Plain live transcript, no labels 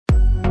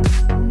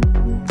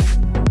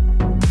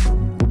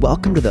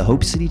welcome to the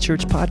Hope City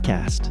Church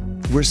podcast.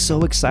 We're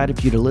so excited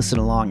for you to listen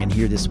along and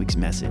hear this week's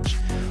message.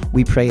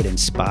 We pray it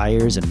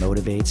inspires and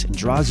motivates and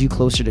draws you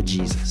closer to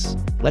Jesus.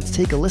 Let's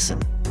take a listen.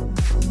 Wasn't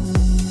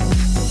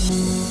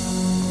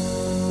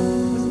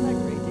that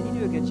great? Did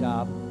you do a good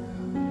job?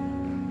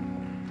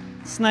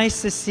 It's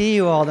nice to see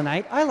you all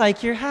tonight. I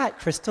like your hat,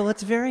 Crystal.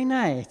 It's very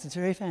nice. It's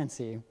very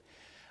fancy.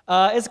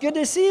 It's good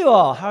to see you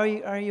all. How are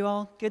you? Are you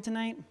all good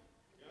tonight?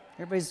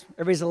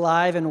 Everybody's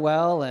alive and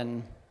well,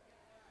 and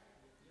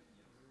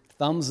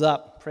thumbs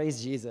up.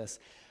 Praise Jesus.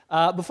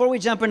 Before we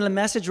jump into the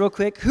message real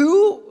quick,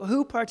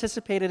 who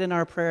participated in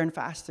our prayer and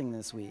fasting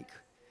this week?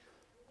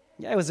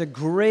 Yeah, it was a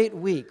great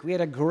week. We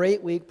had a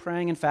great week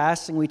praying and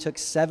fasting. We took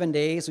 7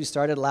 days. We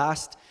started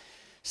last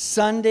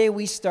Sunday. And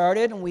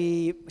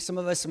some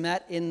of us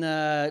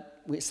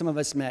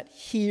met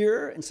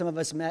here, and some of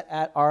us met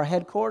at our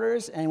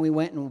headquarters, and we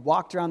went and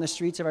walked around the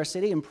streets of our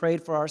city and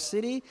prayed for our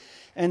city.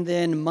 And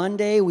then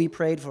Monday we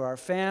prayed for our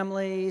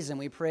families, and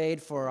we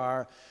prayed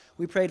for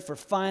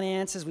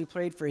finances, we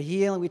prayed for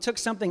healing. We took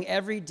something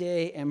every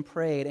day and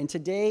prayed. And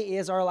today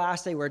is our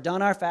last day. We're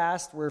done our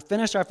fast. We're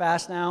finished our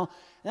fast now.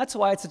 And that's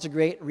why it's such a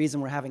great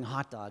reason we're having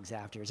hot dogs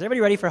after. Is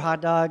everybody ready for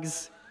hot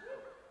dogs?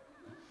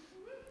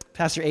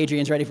 Pastor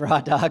Adrian's ready for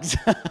hot dogs.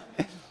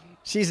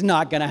 She's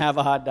not going to have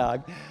a hot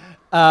dog.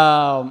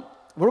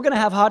 We're going to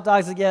have hot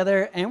dogs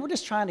together, and we're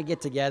just trying to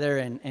get together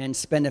and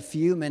spend a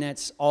few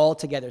minutes all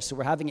together. So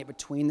we're having it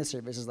between the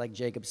services, like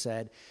Jacob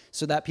said,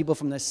 so that people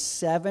from the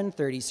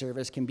 7:30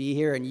 service can be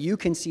here, and you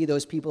can see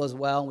those people as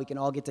well, and we can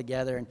all get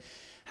together and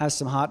have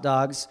some hot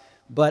dogs.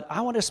 But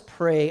I want us to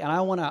pray, and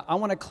I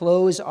want to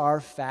close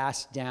our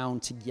fast down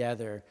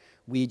together.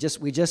 We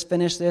just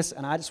finished this,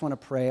 and I just want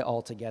to pray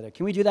all together.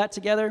 Can we do that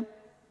together?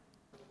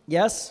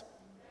 Yes?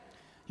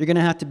 You're going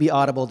to have to be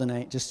audible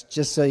tonight,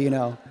 just so you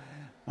know.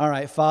 All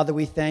right, Father,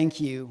 we thank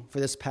you for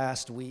this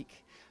past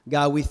week.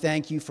 God, we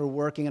thank you for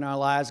working in our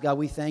lives. God,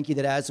 we thank you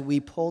that as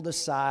we pulled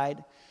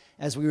aside,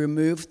 as we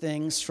removed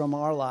things from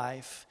our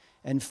life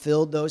and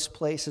filled those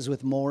places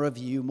with more of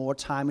you, more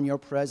time in your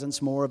presence,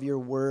 more of your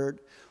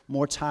word,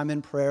 more time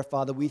in prayer,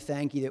 Father, we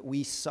thank you that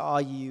we saw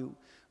you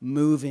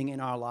moving in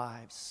our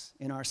lives,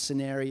 in our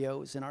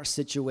scenarios, in our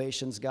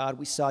situations, God.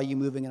 We saw you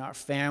moving in our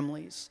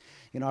families,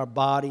 in our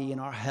body, in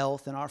our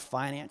health, in our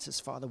finances,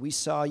 Father. We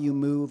saw you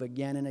move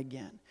again and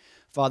again.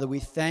 Father, we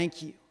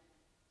thank you.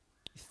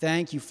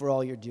 Thank you for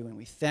all you're doing.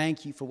 We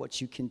thank you for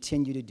what you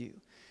continue to do.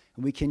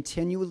 And we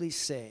continually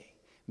say,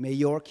 may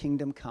your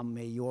kingdom come,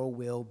 may your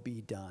will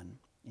be done.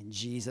 In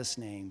Jesus'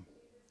 name.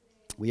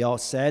 We all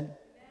said,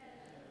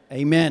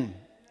 amen.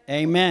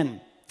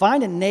 Amen.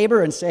 Find a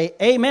neighbor and say,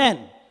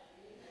 amen.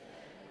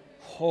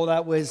 Oh,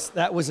 that was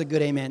a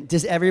good amen.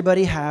 Does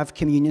everybody have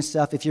communion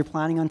stuff? If you're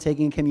planning on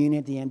taking communion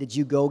at the end, did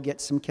you go get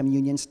some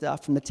communion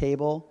stuff from the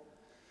table?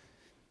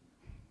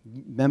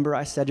 Remember,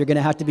 I said you're going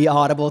to have to be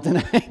audible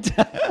tonight.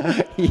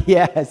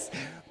 Yes.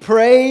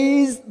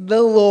 Praise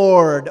the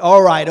Lord.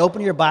 All right,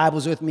 open your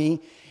Bibles with me.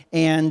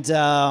 And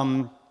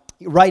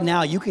right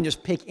now, you can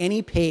just pick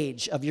any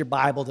page of your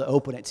Bible to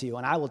open it to,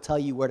 and I will tell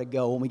you where to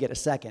go when we get a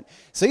second.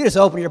 So you just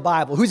open your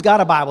Bible. Who's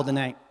got a Bible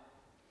tonight?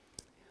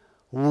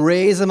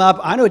 Raise them up.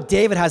 I know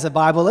David has a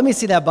Bible. Let me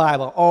see that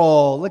Bible.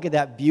 Oh, look at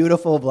that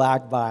beautiful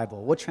black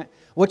Bible.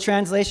 What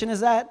translation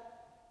is that?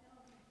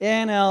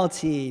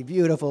 NLT,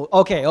 beautiful.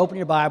 Okay, open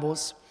your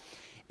Bibles,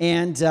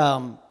 and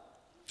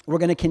we're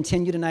going to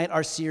continue tonight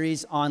our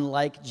series on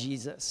Like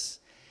Jesus.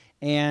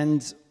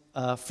 And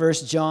 1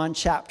 John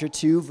chapter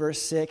 2,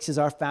 verse 6 is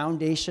our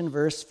foundation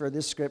verse for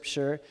this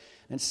scripture.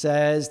 It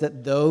says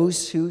that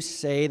those who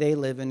say they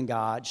live in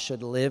God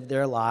should live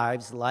their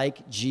lives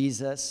like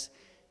Jesus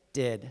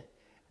did.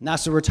 And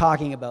that's what we're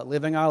talking about,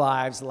 living our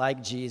lives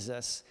like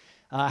Jesus.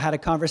 I had a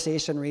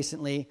conversation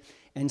recently,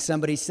 and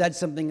somebody said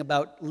something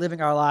about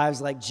living our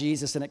lives like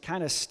Jesus, and it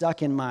kind of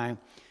stuck in my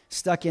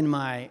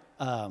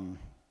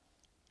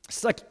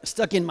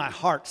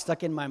heart,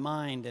 stuck in my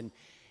mind,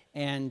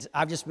 and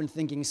I've just been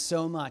thinking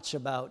so much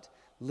about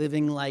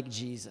living like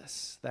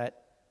Jesus,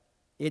 that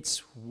it's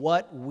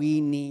what we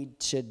need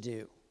to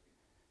do.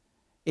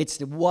 It's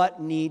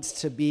what needs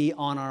to be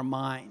on our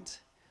mind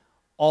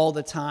all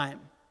the time.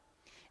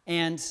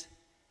 And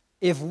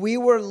if we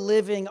were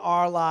living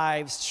our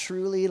lives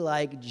truly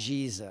like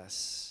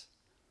Jesus,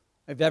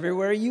 if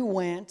everywhere you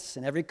went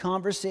and every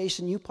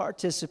conversation you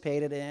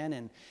participated in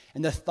and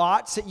the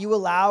thoughts that you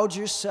allowed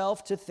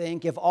yourself to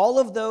think, if all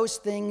of those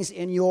things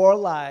in your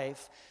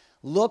life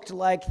looked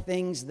like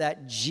things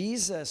that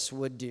Jesus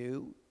would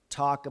do,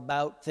 talk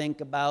about,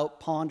 think about,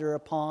 ponder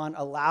upon,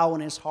 allow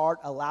in his heart,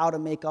 allow to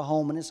make a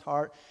home in his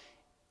heart,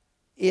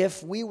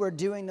 if we were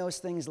doing those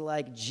things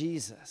like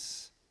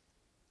Jesus,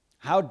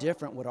 how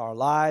different would our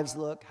lives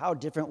look? How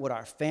different would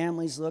our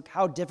families look?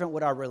 How different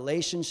would our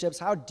relationships?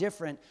 How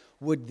different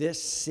would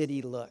this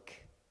city look?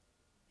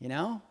 You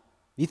know?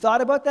 You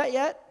thought about that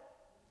yet?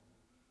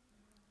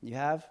 You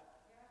have?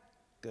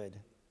 Good.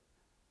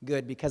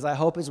 Good, because I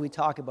hope as we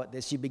talk about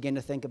this, you begin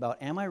to think about,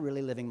 am I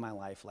really living my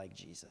life like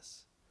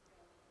Jesus?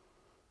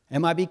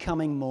 Am I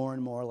becoming more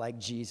and more like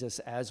Jesus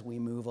as we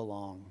move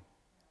along?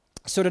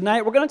 So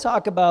tonight we're going to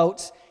talk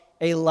about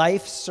a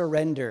life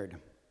surrendered.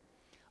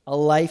 A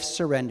life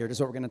surrendered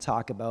is what we're going to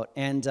talk about.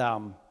 And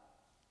I'm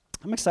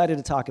excited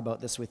to talk about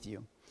this with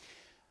you.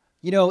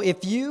 You know,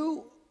 if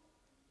you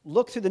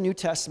look through the New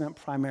Testament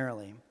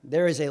primarily,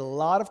 there is a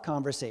lot of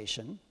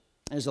conversation,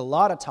 there's a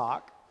lot of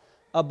talk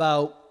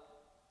about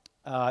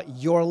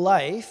your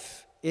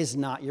life is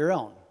not your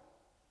own.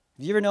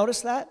 Have you ever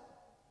noticed that?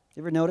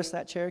 You ever noticed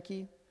that,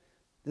 Cherokee?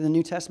 The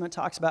New Testament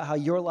talks about how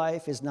your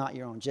life is not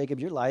your own. Jacob,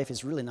 your life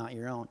is really not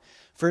your own.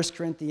 1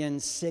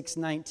 Corinthians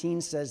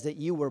 6:19 says that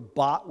you were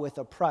bought with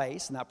a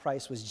price, and that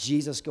price was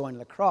Jesus going to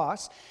the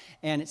cross.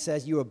 And it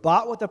says you were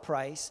bought with a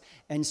price,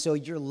 and so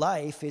your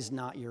life is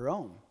not your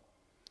own.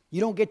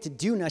 You don't get to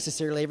do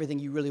necessarily everything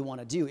you really want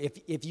to do.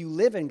 If you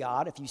live in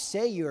God, if you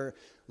say you're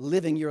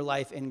living your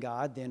life in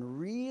God, then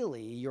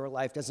really your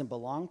life doesn't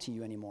belong to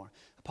you anymore.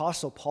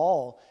 Apostle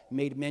Paul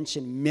made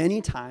mention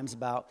many times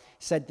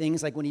said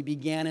things like when he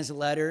began his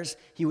letters,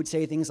 he would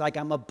say things like,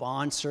 I'm a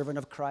bondservant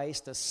of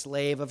Christ, a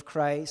slave of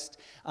Christ.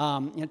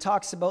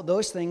 Talks about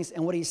those things,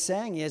 and what he's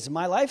saying is,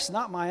 my life's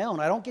not my own.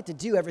 I don't get to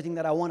do everything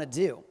that I want to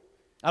do.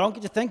 I don't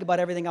get to think about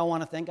everything I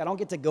want to think. I don't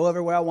get to go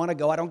everywhere I want to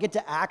go. I don't get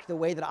to act the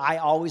way that I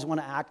always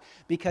want to act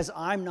because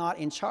I'm not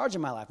in charge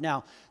of my life.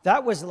 Now,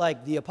 that was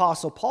like the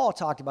Apostle Paul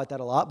talked about that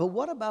a lot, but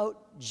what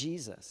about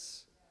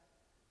Jesus?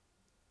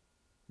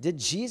 Did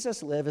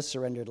Jesus live a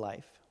surrendered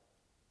life?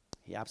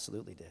 He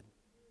absolutely did.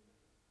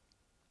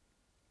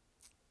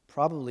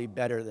 Probably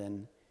better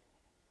than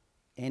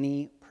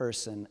any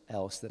person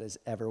else that has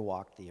ever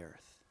walked the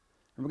earth.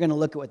 And we're going to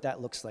look at what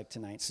that looks like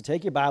tonight. So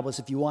take your Bibles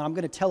if you want. I'm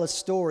going to tell a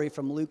story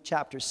from Luke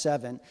chapter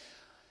 7,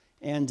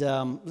 and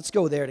let's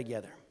go there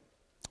together.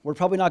 We're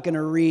probably not going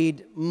to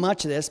read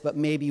much of this, but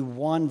maybe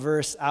one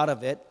verse out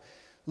of it.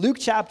 Luke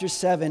chapter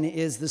 7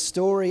 is the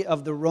story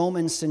of the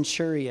Roman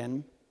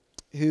centurion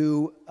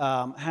who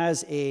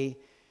has a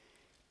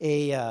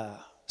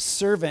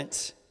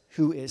servant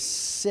who is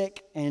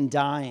sick and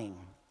dying.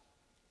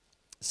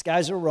 This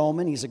guy's a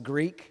Roman, he's a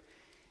Greek,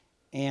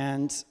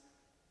 and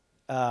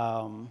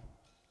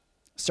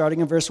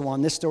starting in verse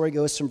 1, this story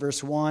goes from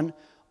verse 1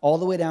 all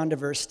the way down to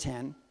verse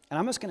 10, and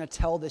I'm just going to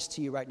tell this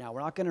to you right now.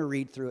 We're not going to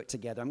read through it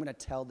together. I'm going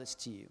to tell this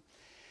to you.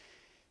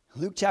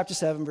 Luke chapter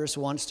 7, verse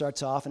 1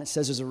 starts off, and it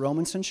says there's a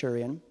Roman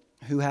centurion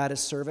who had a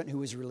servant who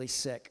was really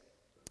sick.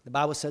 The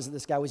Bible says that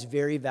this guy was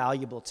very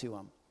valuable to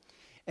him.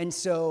 And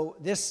so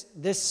this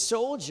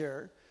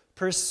soldier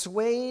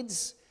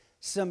persuades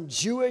some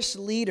Jewish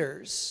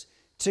leaders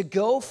to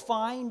go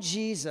find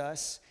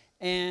Jesus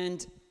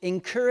and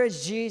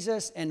encourage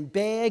Jesus and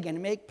beg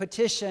and make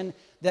petition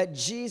that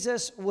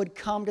Jesus would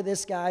come to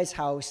this guy's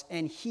house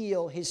and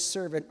heal his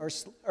servant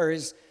or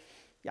his,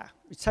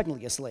 he's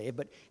technically a slave,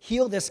 but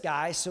heal this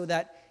guy so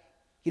that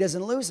he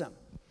doesn't lose him.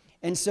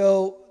 And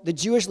so the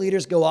Jewish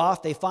leaders go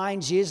off, they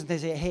find Jesus, and they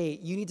say, hey,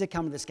 you need to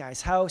come to this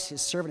guy's house. His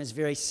servant is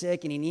very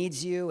sick, and he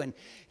needs you. And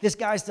this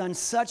guy's done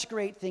such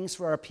great things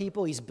for our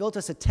people. He's built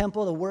us a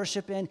temple to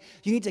worship in.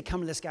 You need to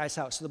come to this guy's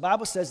house. So the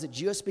Bible says that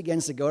Judas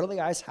begins to go to the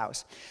guy's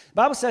house. The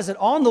Bible says that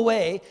on the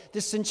way,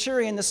 the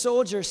centurion, the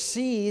soldier,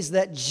 sees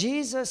that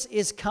Jesus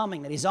is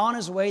coming, that he's on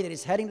his way, that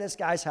he's heading to this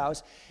guy's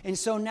house. And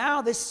so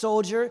now this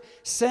soldier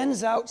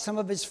sends out some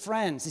of his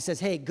friends. He says,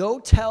 hey, go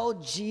tell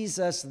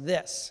Jesus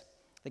this.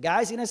 The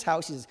guy's in his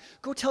house. He says,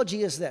 go tell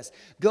Jesus this.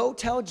 Go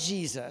tell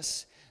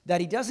Jesus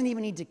that he doesn't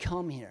even need to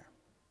come here.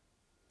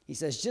 He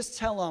says, just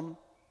tell him,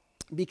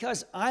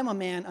 because I'm a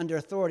man under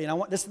authority.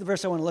 And this is the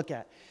verse I want to look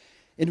at.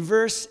 In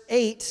verse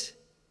 8,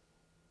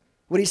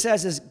 what he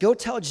says is, go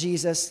tell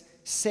Jesus,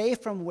 say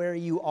from where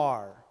you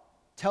are.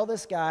 Tell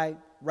this guy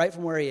right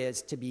from where he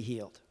is to be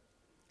healed.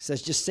 He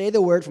says, just say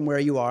the word from where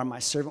you are, my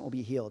servant will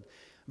be healed.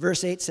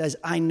 Verse 8 says,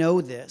 I know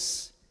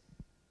this.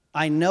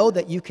 I know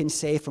that you can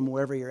say from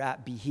wherever you're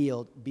at, be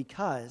healed,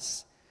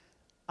 because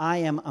I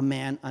am a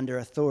man under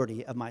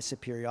authority of my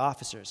superior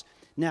officers.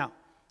 Now,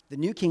 the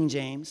New King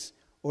James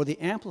or the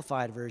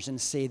Amplified Version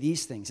say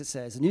these things. It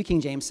says, the New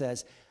King James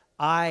says,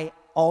 I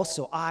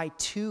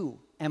too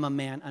am a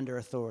man under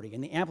authority.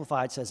 And the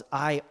Amplified says,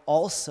 I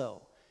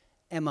also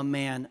am a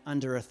man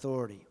under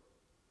authority.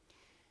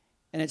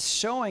 And it's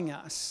showing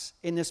us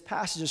in this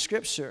passage of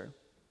Scripture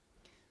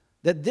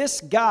that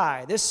this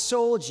guy, this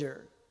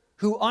soldier,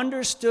 who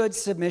understood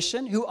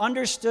submission, who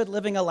understood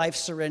living a life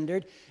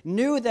surrendered,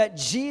 knew that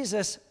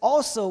Jesus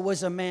also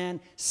was a man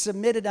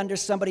submitted under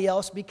somebody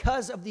else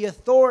because of the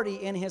authority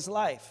in his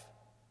life.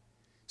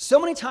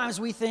 So many times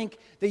we think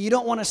that you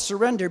don't want to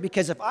surrender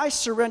because if I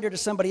surrender to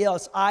somebody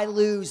else, I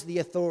lose the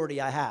authority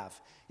I have.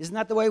 Isn't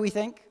that the way we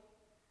think?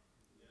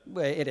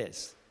 Well, it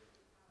is.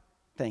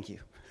 Thank you.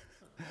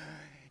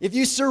 If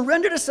you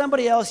surrender to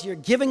somebody else, you're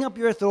giving up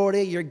your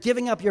authority, you're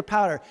giving up your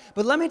power.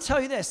 But let me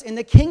tell you this, in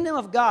the kingdom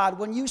of God,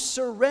 when you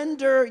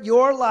surrender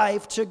your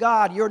life to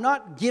God, you're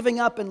not giving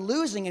up and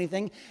losing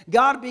anything.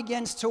 God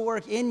begins to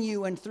work in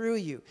you and through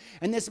you.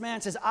 And this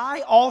man says,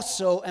 I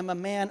also am a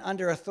man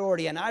under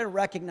authority, and I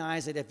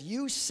recognize that if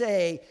you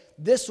say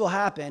this will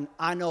happen,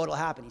 I know it'll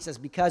happen. He says,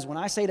 because when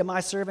I say to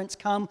my servants,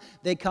 come,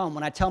 they come.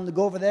 When I tell them to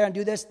go over there and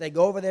do this, they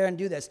go over there and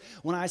do this.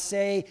 When I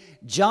say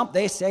jump,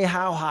 they say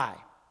how high.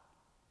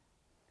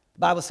 The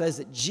Bible says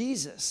that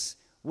Jesus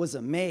was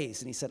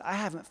amazed, and he said, I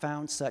haven't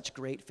found such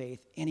great faith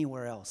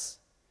anywhere else.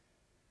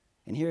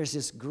 And here's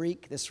this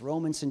Greek, this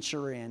Roman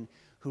centurion,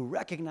 who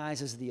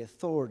recognizes the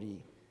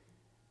authority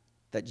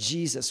that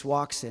Jesus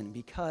walks in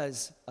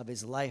because of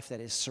his life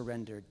that is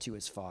surrendered to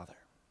his Father.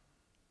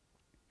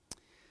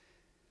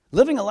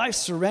 Living a life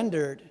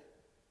surrendered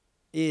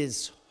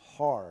is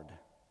hard.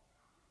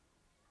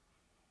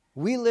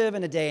 We live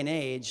in a day and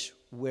age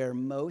where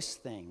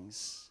most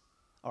things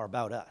are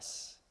about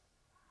us.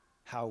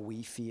 How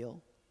we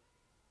feel,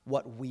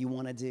 what we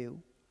want to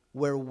do,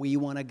 where we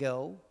want to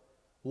go,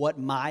 what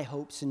my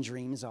hopes and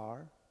dreams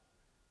are.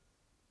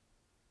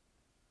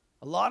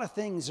 A lot of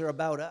things are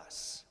about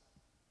us.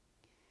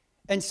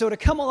 And so to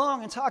come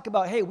along and talk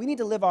about, hey, we need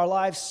to live our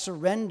lives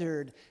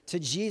surrendered to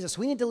Jesus.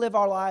 We need to live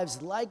our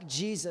lives like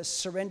Jesus,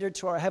 surrendered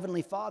to our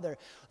Heavenly Father.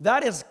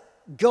 That is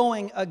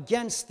going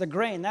against the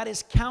grain. That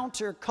is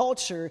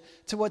counterculture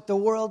to what the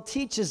world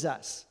teaches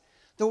us.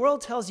 The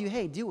world tells you,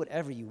 hey, do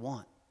whatever you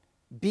want.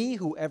 Be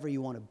whoever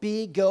you want to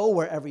be. Go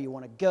wherever you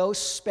want to go.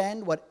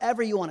 Spend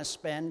whatever you want to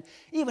spend.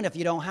 Even if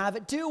you don't have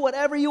it, do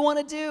whatever you want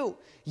to do.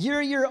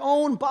 You're your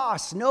own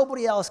boss.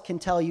 Nobody else can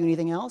tell you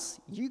anything else.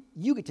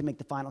 You get to make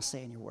the final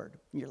say in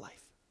your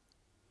life.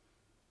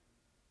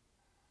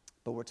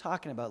 But we're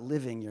talking about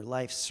living your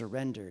life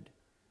surrendered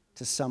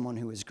to someone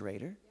who is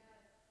greater,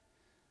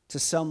 to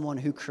someone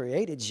who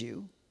created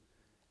you,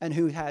 and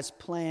who has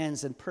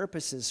plans and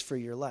purposes for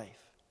your life.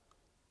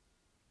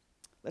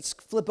 Let's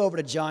flip over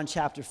to John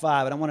chapter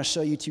 5, and I want to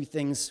show you two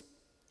things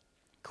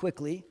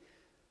quickly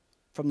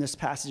from this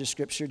passage of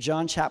Scripture.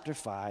 John chapter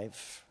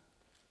 5.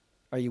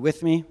 Are you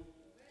with me?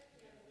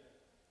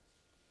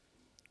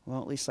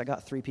 Well, at least I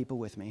got 3 people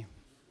with me.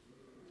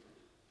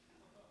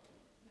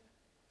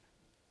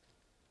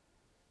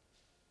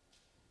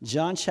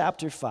 John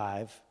chapter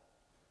 5.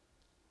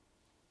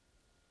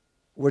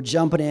 We're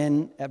jumping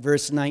in at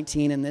verse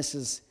 19, and this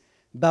is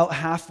about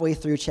halfway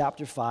through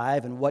chapter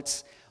 5, and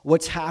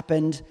what's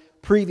happened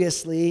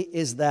previously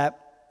is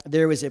that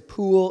there was a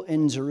pool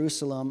in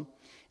Jerusalem,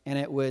 and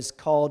it was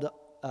called,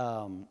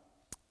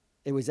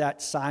 it was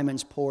at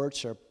Simon's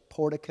porch or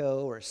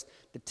portico or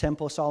the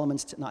temple,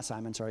 Solomon's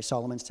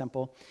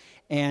temple.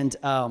 And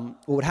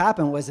what would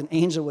happen was an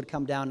angel would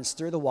come down and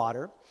stir the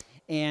water,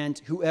 and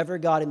whoever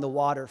got in the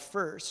water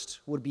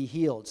first would be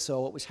healed. So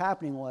what was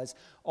happening was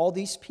all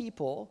these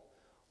people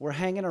were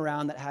hanging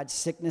around that had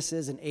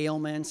sicknesses and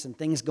ailments and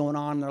things going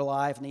on in their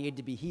life and they needed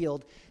to be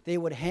healed. They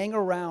would hang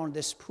around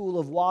this pool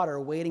of water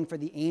waiting for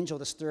the angel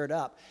to stir it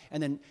up.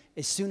 And then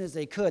as soon as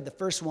they could, the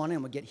first one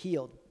in would get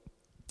healed.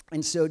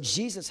 And so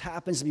Jesus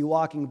happens to be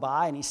walking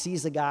by and he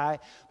sees a guy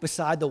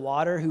beside the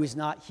water who is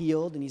not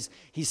healed and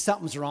he's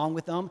something's wrong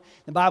with him.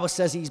 The Bible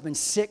says he's been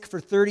sick for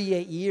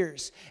 38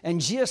 years.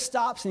 And Jesus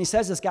stops and he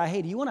says to this guy,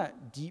 hey, do you want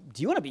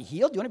to be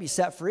healed? Do you want to be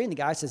set free? And the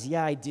guy says,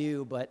 yeah, I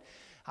do, but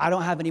I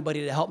don't have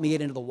anybody to help me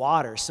get into the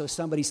water. So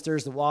somebody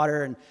stirs the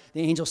water and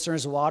the angel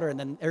stirs the water and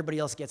then everybody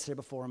else gets there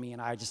before me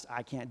and I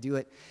can't do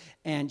it.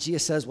 And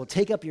Jesus says, well,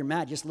 take up your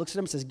mat. Just looks at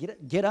him and says,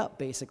 get up,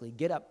 basically.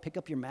 Get up, pick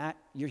up your mat.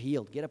 You're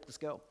healed. Get up, let's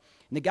go.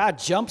 And the guy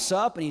jumps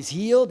up and he's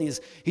healed. And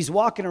he's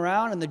walking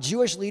around and the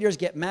Jewish leaders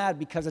get mad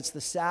because it's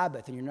the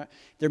Sabbath. And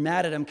they're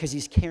mad at him because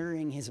he's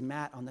carrying his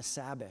mat on the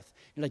Sabbath.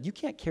 You're like, you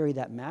can't carry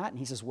that mat. And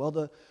he says,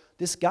 well,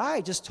 this guy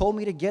just told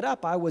me to get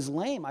up. I was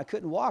lame. I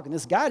couldn't walk. And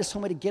this guy just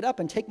told me to get up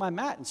and take my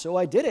mat. And so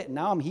I did it. And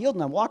now I'm healed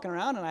and I'm walking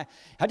around and I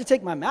had to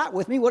take my mat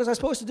with me. What was I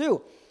supposed to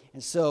do?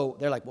 And so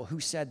they're like, well, who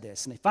said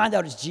this? And they find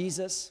out it's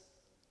Jesus.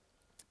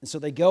 And so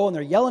they go and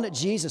they're yelling at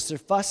Jesus. They're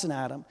fussing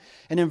at him.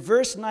 And in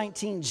verse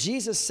 19,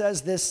 Jesus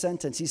says this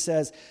sentence. He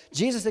says,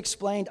 Jesus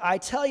explained, I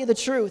tell you the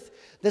truth,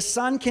 the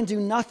Son can do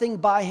nothing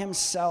by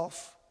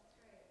himself.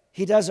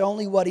 He does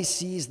only what he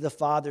sees the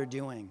Father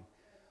doing.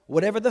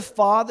 Whatever the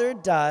Father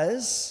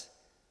does,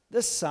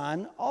 the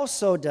Son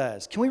also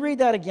does. Can we read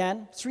that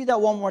again? Let's read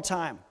that one more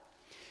time.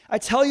 I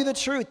tell you the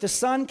truth, the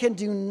Son can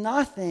do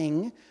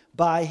nothing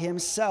by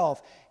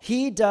himself.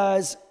 He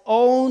does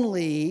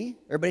only,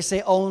 everybody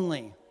say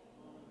only.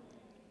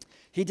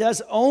 He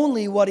does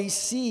only what he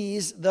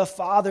sees the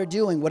Father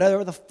doing.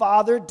 Whatever the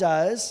Father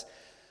does,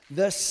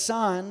 the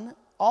Son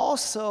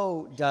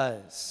also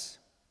does.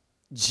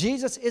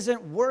 Jesus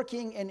isn't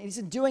working and he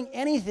isn't doing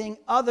anything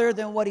other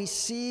than what he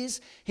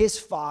sees his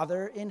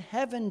Father in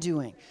heaven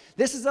doing.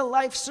 This is a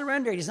life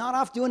surrender. He's not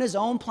off doing his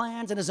own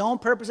plans and his own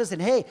purposes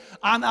and, hey,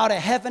 I'm out of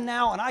heaven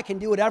now and I can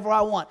do whatever I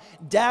want.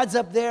 Dad's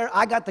up there,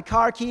 I got the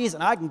car keys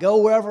and I can go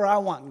wherever I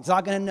want. He's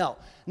not going to know.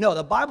 No,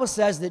 the Bible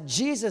says that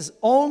Jesus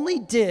only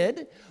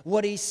did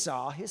what he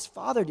saw his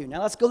Father do.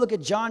 Now let's go look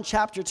at John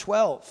chapter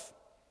 12.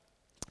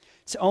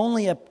 It's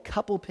only a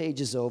couple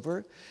pages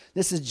over.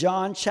 This is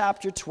John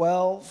chapter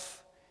 12.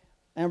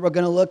 And we're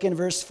going to look in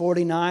verse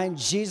 49.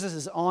 Jesus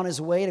is on his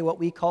way to what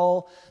we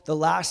call the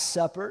Last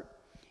Supper.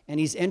 And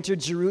he's entered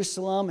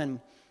Jerusalem. And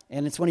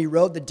it's when he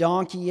rode the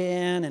donkey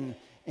in.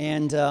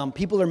 And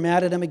people are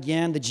mad at him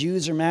again. The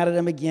Jews are mad at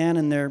him again.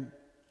 And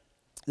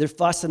they're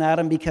fussing at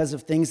him because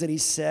of things that he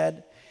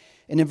said.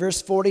 And in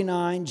verse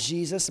 49,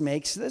 Jesus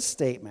makes this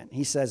statement.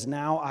 He says,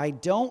 "Now I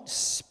don't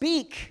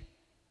speak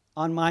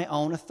on my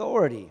own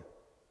authority.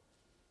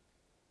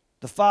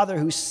 The Father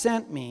who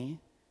sent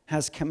me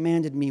has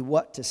commanded me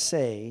what to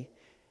say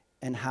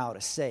and how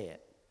to say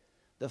it."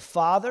 The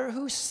Father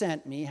who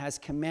sent me has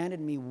commanded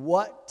me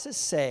what to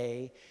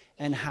say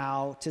and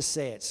how to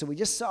say it. So we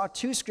just saw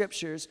two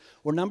scriptures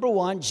where, number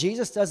one,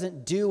 Jesus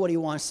doesn't do what he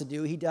wants to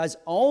do. He does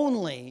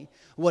only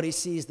what he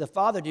sees the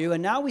Father do.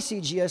 And now we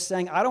see Jesus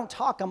saying, I don't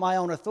talk on my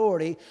own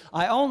authority.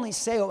 I only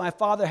say what my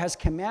Father has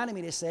commanded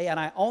me to say, and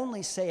I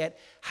only say it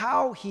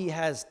how he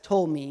has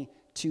told me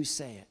to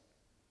say it.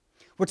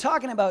 We're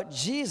talking about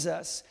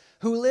Jesus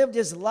who lived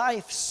his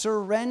life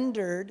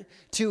surrendered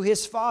to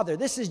his Father.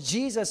 This is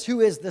Jesus who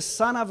is the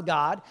Son of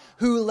God,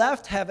 who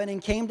left heaven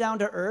and came down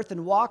to earth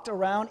and walked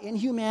around in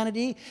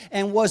humanity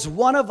and was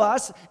one of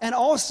us, and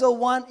also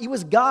he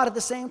was God at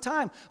the same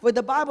time. But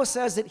the Bible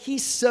says that he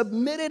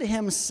submitted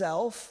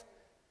himself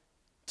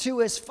to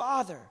his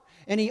Father.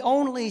 And he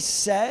only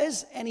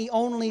says and he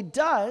only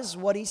does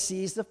what he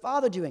sees the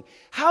Father doing.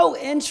 How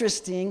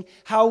interesting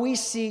how we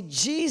see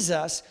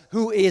Jesus,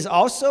 who is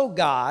also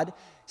God,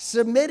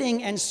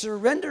 submitting and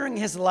surrendering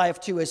his life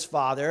to his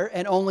Father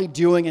and only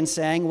doing and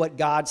saying what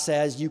God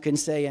says you can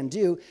say and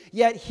do.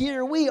 Yet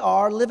here we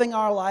are living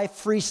our life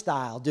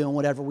freestyle, doing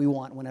whatever we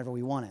want whenever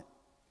we want it.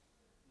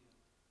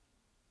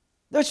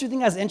 Don't you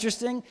think that's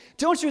interesting?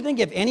 Don't you think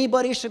if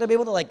anybody should have been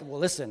able to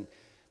listen,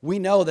 we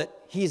know that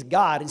he's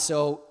God, and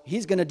so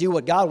he's going to do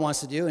what God wants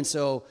to do, and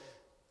so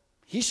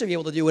he should be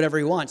able to do whatever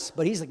he wants.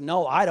 But he's like,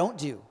 no, I don't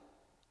do.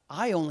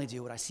 I only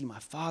do what I see my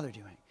Father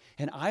doing.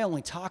 And I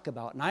only talk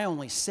about and I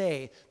only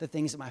say the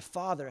things that my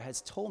Father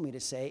has told me to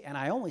say, and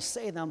I only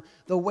say them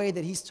the way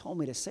that he's told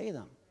me to say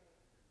them.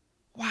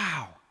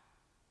 Wow.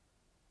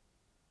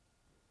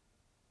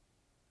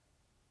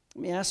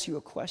 Let me ask you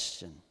a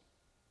question.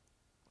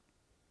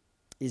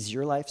 Is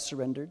your life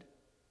surrendered?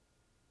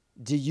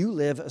 Do you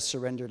live a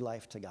surrendered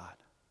life to God?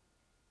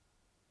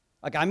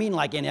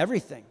 In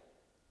everything.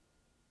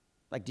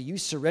 Do you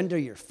surrender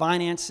your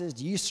finances?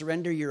 Do you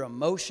surrender your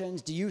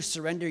emotions? Do you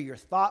surrender your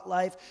thought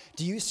life?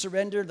 Do you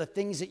surrender the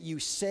things that you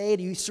say?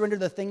 Do you surrender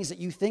the things that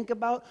you think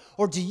about?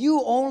 Or do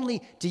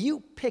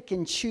you pick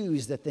and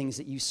choose the things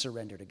that you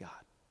surrender to God?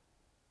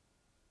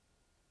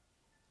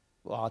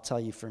 Well, I'll tell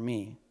you, for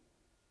me,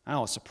 I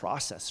know it's a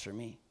process for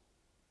me.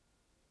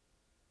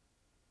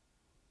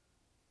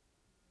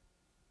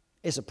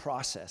 It's a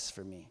process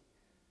for me.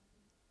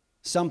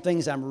 Some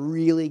things I'm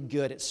really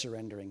good at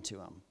surrendering to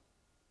him.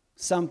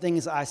 Some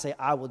things I say,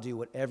 I will do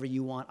whatever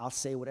you want. I'll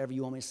say whatever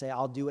you want me to say.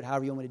 I'll do it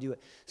however you want me to do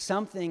it.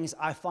 Some things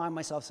I find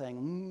myself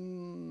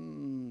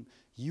saying,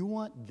 you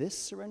want this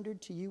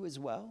surrendered to you as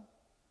well?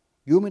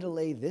 You want me to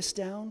lay this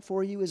down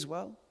for you as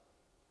well?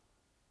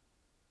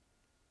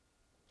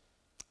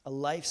 A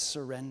life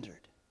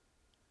surrendered.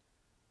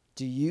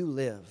 Do you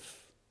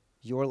live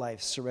your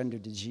life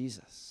surrendered to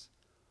Jesus?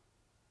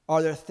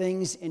 Are there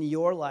things in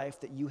your life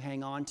that you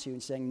hang on to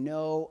and saying,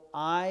 no,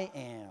 I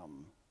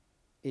am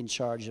in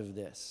charge of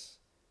this.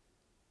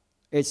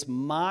 It's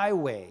my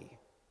way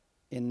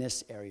in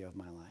this area of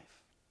my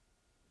life.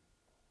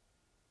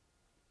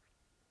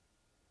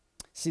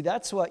 See,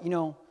 that's what,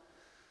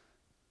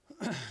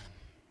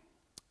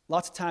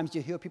 lots of times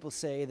you hear people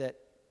say that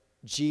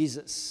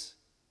Jesus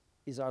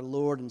is our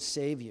Lord and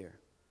Savior.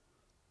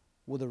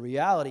 Well, the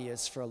reality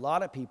is, for a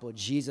lot of people,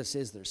 Jesus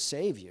is their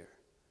Savior,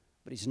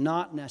 but he's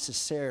not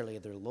necessarily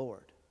their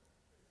Lord.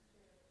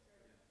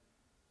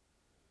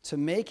 To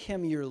make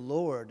him your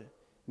Lord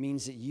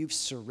means that you've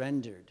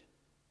surrendered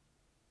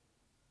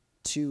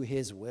to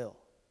his will.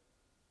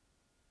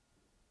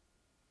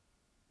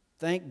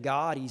 Thank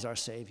God he's our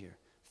Savior.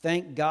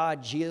 Thank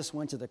God Jesus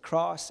went to the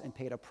cross and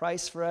paid a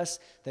price for us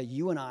that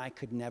you and I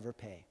could never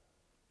pay.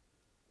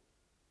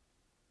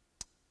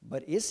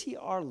 But is he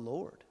our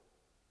Lord?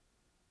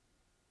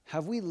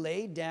 Have we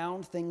laid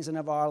down things in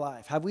our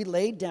life? Have we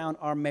laid down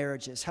our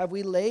marriages? Have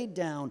we laid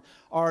down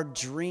our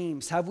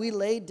dreams? Have we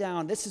laid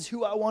down, this is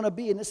who I want to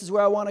be and this is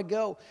where I want to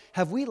go?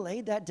 Have we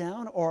laid that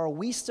down, or are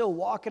we still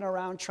walking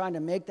around trying to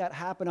make that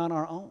happen on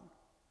our own?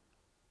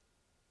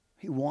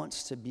 He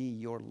wants to be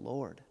your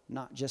Lord,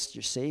 not just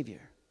your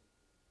Savior.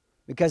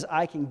 Because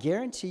I can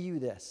guarantee you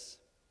this.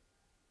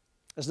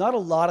 There's not a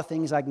lot of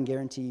things I can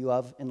guarantee you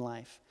of in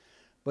life,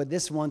 but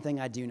this one thing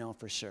I do know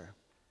for sure,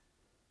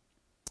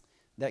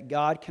 that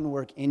God can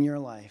work in your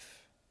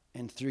life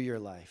and through your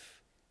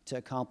life to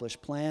accomplish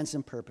plans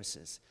and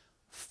purposes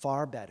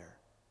far better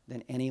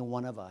than any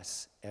one of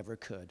us ever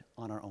could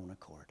on our own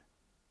accord.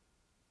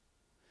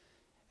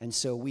 And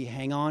so we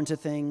hang on to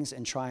things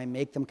and try and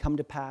make them come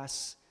to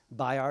pass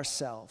by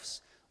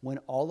ourselves, when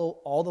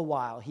all the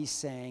while he's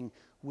saying,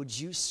 would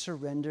you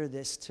surrender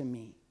this to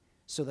me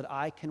so that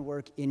I can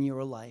work in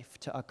your life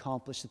to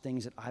accomplish the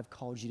things that I've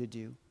called you to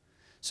do,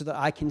 so that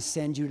I can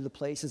send you to the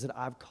places that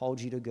I've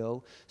called you to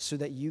go, so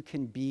that you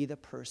can be the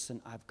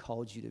person I've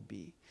called you to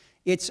be.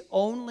 It's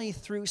only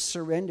through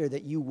surrender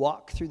that you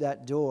walk through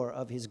that door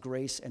of his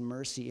grace and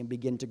mercy and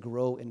begin to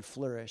grow and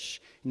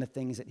flourish in the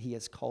things that he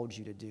has called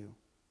you to do.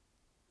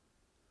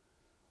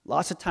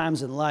 Lots of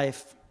times in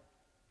life,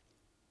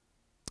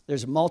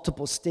 there's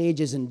multiple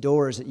stages and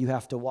doors that you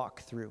have to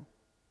walk through.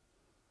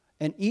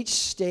 And each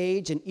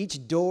stage and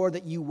each door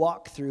that you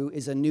walk through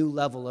is a new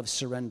level of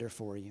surrender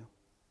for you.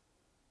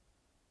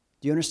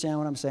 Do you understand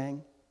what I'm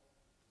saying?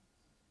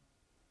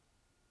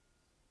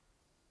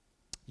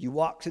 You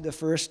walk through the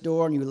first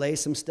door and you lay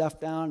some stuff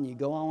down and you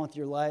go on with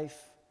your life.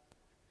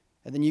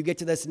 And then you get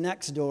to this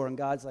next door and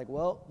God's like,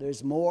 well,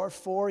 there's more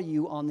for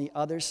you on the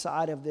other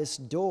side of this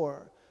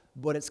door,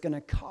 but it's going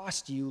to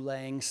cost you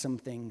laying some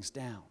things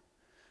down.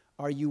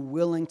 Are you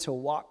willing to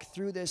walk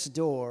through this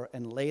door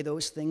and lay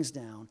those things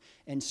down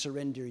and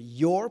surrender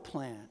your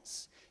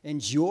plans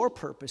and your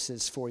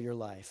purposes for your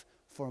life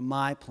for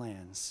my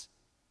plans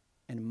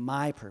and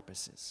my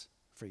purposes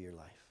for your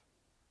life?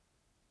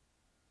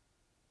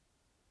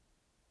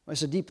 Well,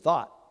 it's a deep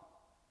thought.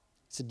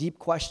 It's a deep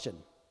question.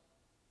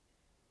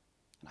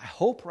 And I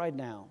hope right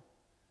now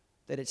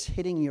that it's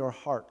hitting your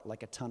heart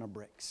like a ton of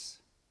bricks.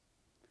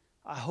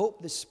 I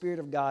hope the Spirit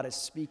of God is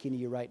speaking to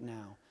you right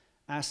now,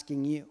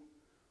 asking you,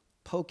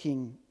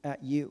 poking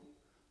at you,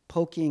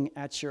 poking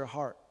at your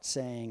heart,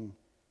 saying,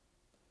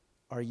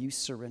 are you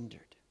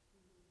surrendered?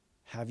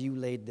 Have you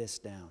laid this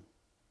down?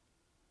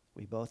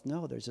 We both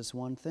know there's this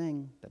one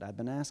thing that I've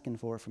been asking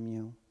for from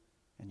you,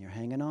 and you're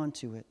hanging on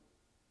to it.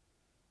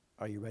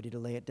 Are you ready to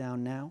lay it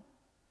down now?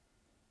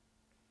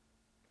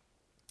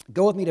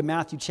 Go with me to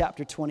Matthew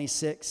chapter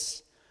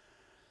 26.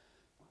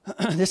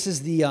 This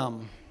is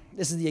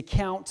the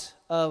account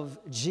of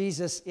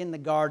Jesus in the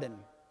garden.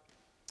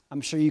 I'm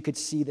sure you could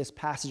see this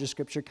passage of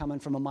Scripture coming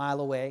from a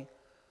mile away.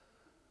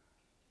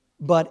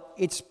 But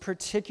it's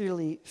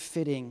particularly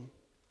fitting.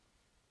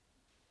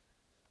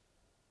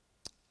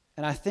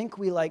 And I think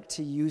we like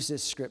to use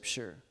this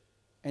Scripture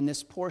and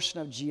this portion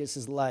of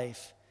Jesus'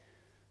 life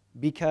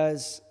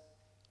because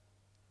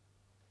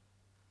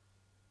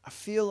I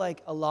feel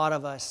like a lot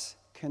of us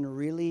can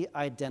really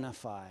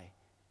identify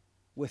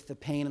with the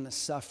pain and the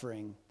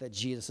suffering that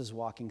Jesus is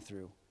walking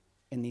through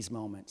in these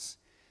moments.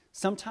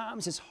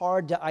 Sometimes it's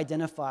hard to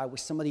identify with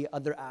some of the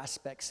other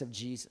aspects of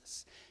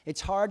Jesus. It's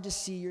hard to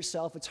see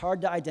yourself. It's hard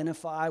to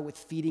identify with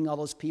feeding all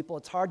those people.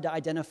 It's hard to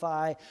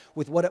identify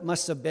with what it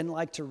must have been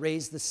like to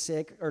raise the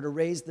sick or to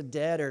raise the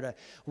dead or to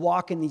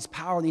walk in these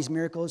power and these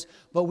miracles.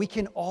 But we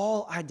can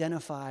all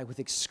identify with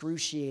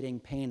excruciating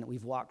pain that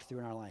we've walked through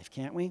in our life,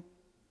 can't we?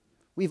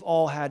 We've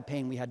all had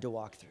pain we had to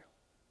walk through.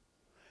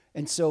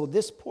 And so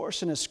this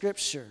portion of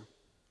Scripture,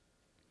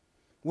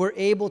 we're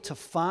able to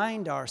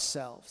find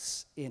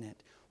ourselves in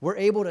it. We're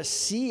able to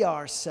see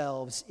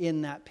ourselves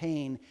in that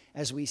pain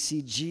as we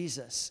see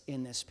Jesus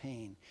in this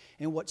pain.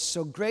 And what's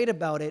so great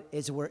about it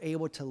is we're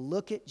able to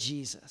look at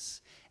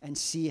Jesus and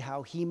see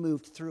how he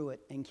moved through it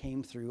and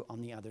came through on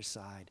the other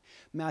side.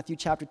 Matthew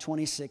chapter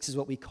 26 is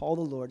what we call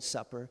the Lord's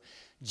Supper.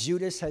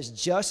 Judas has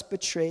just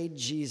betrayed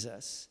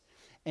Jesus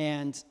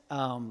and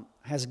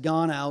has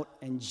gone out.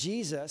 And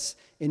Jesus,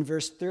 in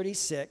verse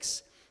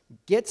 36,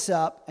 gets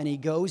up and he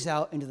goes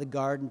out into the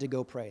garden to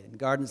go pray. The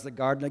garden is the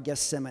Garden of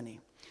Gethsemane.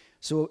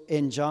 So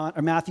in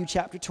Matthew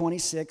chapter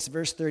 26,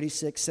 verse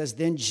 36 says,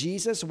 then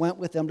Jesus went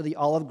with them to the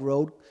olive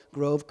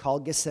grove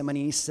called Gethsemane.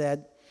 He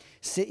said,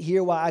 sit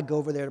here while I go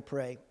over there to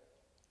pray.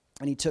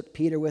 And he took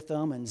Peter with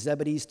him and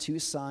Zebedee's two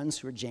sons,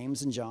 who were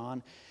James and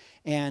John.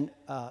 And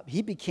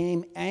he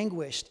became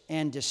anguished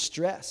and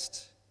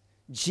distressed.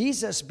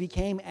 Jesus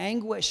became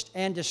anguished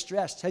and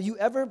distressed. Have you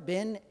ever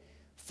been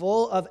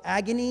full of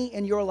agony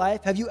in your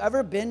life? Have you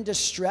ever been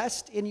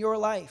distressed in your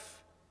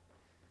life?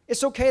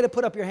 It's okay to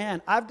put up your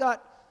hand. I've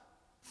got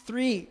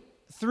three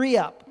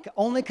up,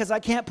 only because I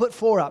can't put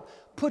four up.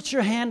 Put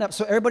your hand up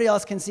so everybody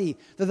else can see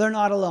that they're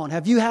not alone.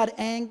 Have you had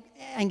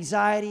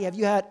anxiety? Have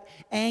you had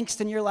angst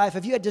in your life?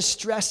 Have you had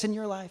distress in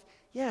your life?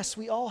 Yes,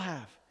 we all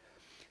have.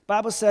 The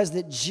Bible says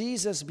that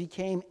Jesus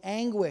became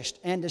anguished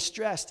and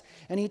distressed,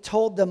 and he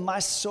told them, my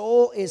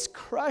soul is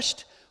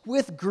crushed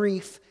with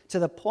grief to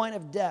the point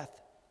of death.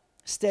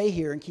 Stay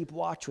here and keep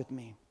watch with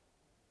me.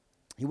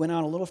 He went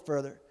on a little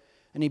further.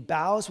 And he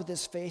bows with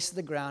his face to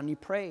the ground and he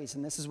prays.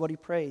 And this is what he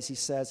prays. He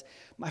says,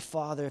 my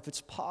Father, if it's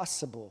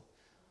possible,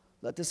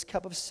 let this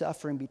cup of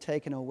suffering be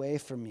taken away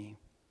from me.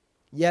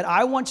 Yet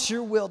I want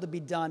your will to be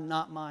done,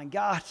 not mine.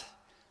 God,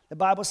 The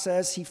Bible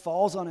says he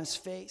falls on his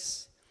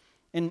face.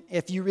 And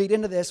if you read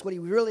into this, what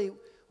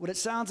it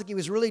sounds like he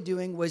was really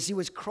doing was he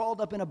was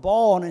crawled up in a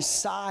ball on his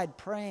side,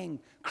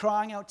 praying,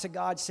 crying out to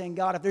God, saying,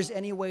 God, if there's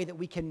any way that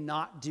we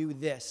cannot do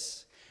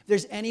this, if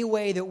there's any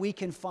way that we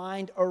can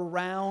find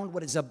around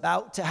what is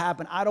about to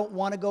happen, I don't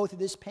want to go through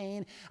this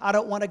pain. I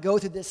don't want to go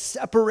through this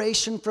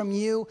separation from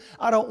you.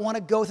 I don't want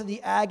to go through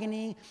the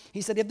agony.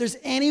 He said, if there's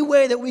any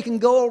way that we can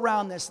go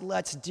around this,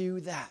 let's do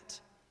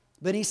that.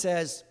 But he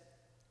says,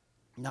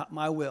 not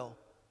my will,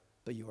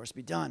 but yours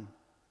be done.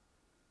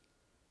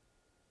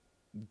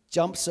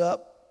 Jumps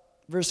up.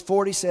 Verse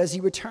 40 says, he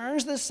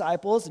returns the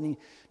disciples, and he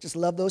just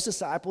loved those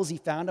disciples. He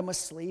found them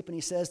asleep, and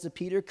he says to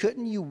Peter,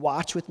 couldn't you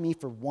watch with me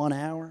for 1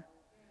 hour?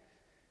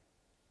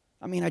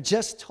 I mean, I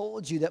just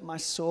told you that my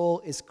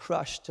soul is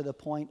crushed to the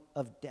point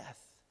of death.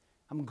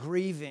 I'm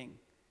grieving.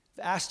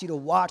 I've asked you to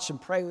watch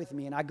and pray with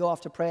me, and I go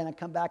off to pray, and I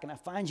come back, and I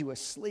find you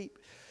asleep.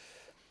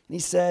 And he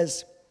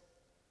says,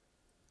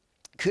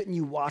 couldn't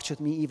you watch with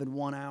me even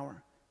 1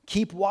 hour?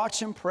 Keep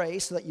watch and pray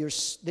so that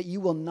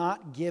you will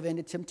not give in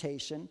to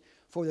temptation.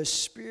 For the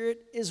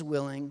spirit is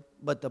willing,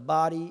 but the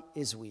body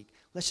is weak.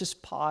 Let's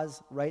just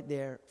pause right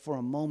there for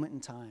a moment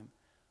in time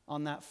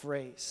on that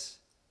phrase.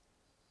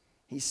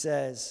 He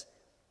says,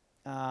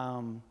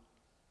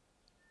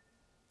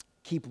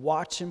 keep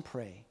watch and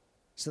pray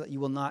so that you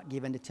will not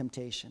give in to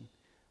temptation.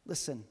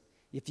 Listen,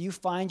 if you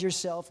find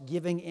yourself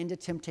giving into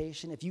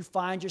temptation, if you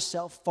find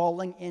yourself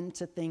falling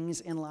into things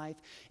in life,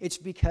 it's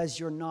because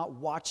you're not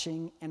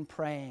watching and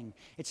praying.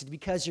 It's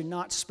because you're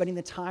not spending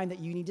the time that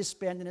you need to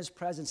spend in his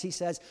presence. He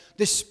says,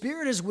 the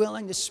spirit is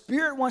willing, the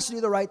spirit wants to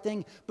do the right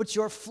thing, but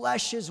your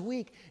flesh is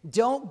weak.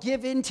 Don't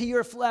give in to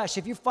your flesh.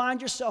 If you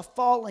find yourself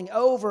falling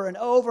over and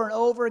over and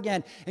over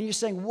again, and you're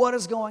saying, what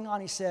is going on?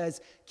 He says,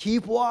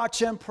 keep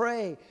watch and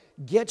pray.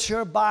 Get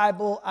your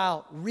Bible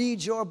out.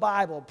 Read your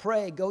Bible.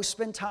 Pray. Go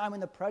spend time in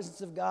the presence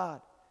of God.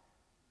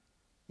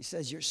 He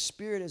says, your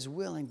spirit is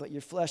willing, but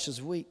your flesh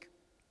is weak.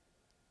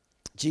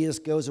 Jesus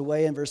goes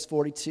away in verse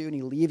 42, and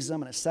he leaves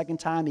them. And a second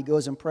time, he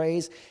goes and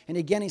prays. And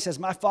again, he says,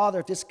 my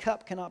Father, if this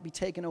cup cannot be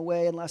taken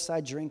away unless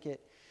I drink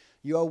it,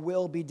 your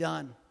will be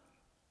done.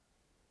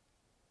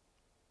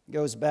 He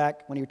goes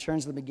back. When he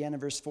returns to them again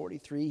in verse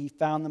 43, he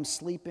found them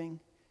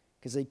sleeping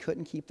because they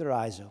couldn't keep their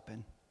eyes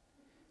open.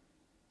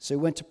 So he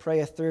went to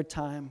pray a third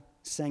time,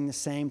 saying the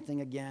same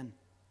thing again.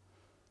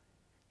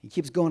 He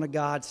keeps going to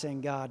God, saying,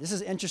 God, this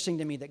is interesting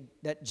to me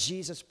that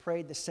Jesus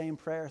prayed the same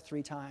prayer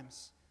 3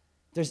 times.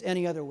 If there's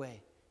any other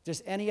way, if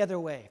there's any other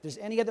way, if there's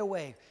any other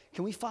way,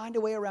 can we find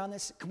a way around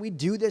this? Can we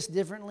do this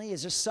differently?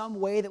 Is there some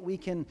way that we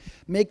can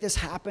make this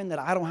happen, that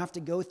I don't have to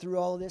go through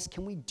all of this?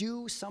 Can we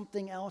do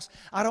something else?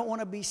 I don't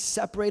want to be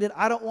separated.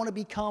 I don't want to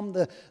become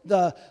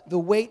the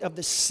weight of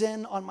the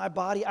sin on my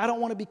body. I don't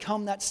want to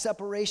become that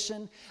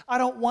separation. I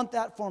don't want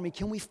that for me.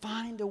 Can we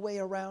find a way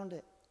around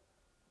it?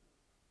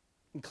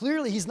 And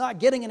clearly, he's not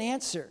getting an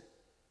answer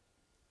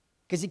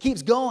because he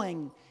keeps going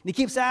and he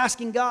keeps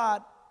asking God,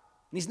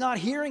 and he's not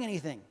hearing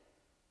anything.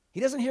 He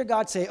doesn't hear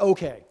God say,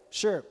 okay,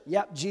 sure,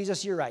 yep,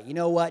 Jesus, you're right. You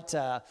know what?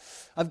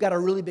 I've got a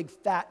really big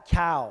fat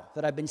cow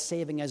that I've been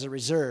saving as a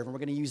reserve, and we're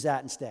going to use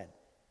that instead.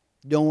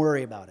 Don't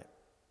worry about it.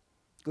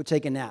 Go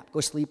take a nap. Go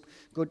sleep.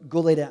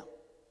 Go lay down.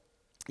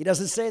 He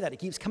doesn't say that. He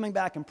keeps coming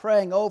back and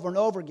praying over and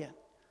over again.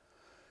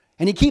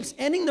 And he keeps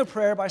ending the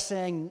prayer by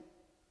saying,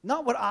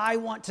 not what I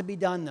want to be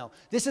done, though.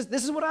 This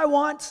is what I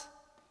want,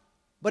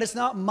 but it's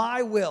not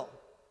my will.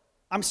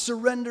 I'm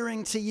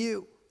surrendering to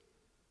you.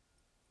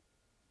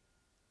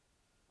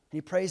 And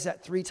he prays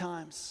that 3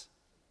 times.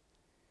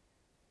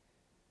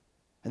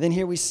 And then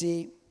here we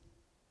see,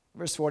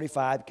 verse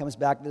 45, he comes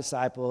back to the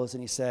disciples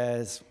and he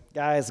says,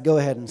 guys, go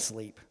ahead and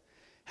sleep.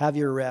 Have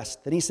your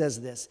rest. Then he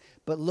says this,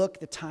 but look,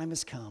 the time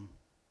has come.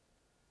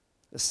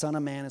 The Son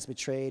of Man is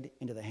betrayed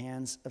into the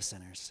hands of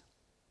sinners.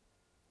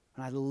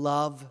 And I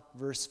love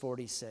verse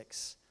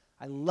 46.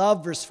 I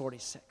love verse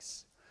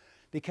 46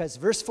 because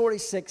verse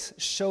 46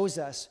 shows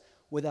us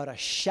without a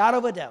shadow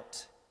of a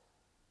doubt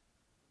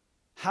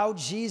how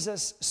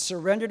Jesus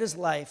surrendered his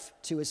life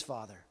to his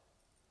Father.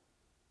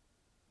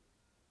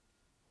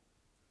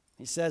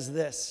 He says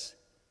this,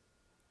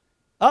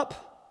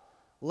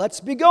 up, let's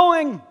be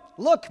going.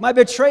 Look, my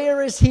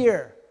betrayer is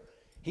here.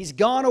 He's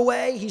gone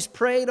away. He's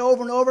prayed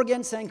over and over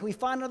again saying, can we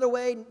find another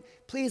way?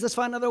 Please, let's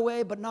find another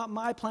way, but not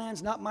my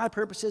plans, not my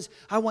purposes.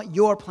 I want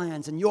your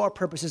plans and your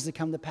purposes to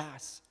come to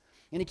pass.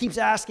 And he keeps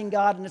asking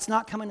God, and it's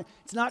not coming,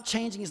 it's not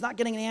changing. He's not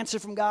getting an answer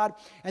from God.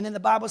 And then the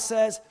Bible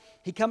says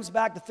he comes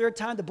back the 3rd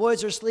time. The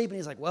boys are asleep, and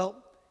he's like,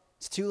 well,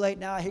 it's too late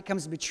now. Here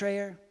comes the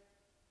betrayer.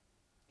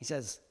 He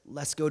says,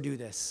 let's go do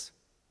this.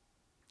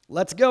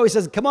 Let's go. He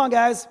says, come on,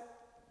 guys.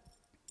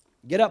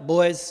 Get up,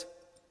 boys.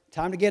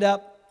 Time to get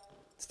up.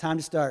 It's time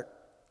to start.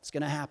 It's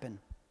going to happen.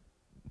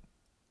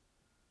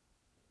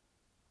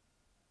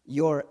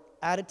 Your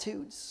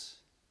attitudes,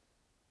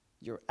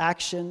 your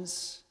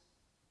actions,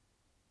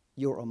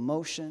 your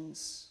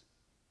emotions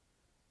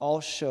all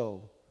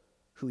show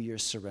who you're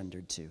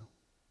surrendered to.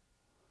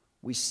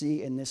 We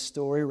see in this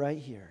story right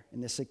here,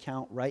 in this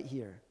account right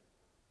here,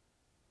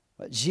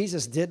 But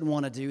Jesus didn't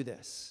want to do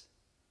this.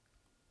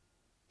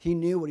 He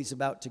knew what he's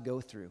about to go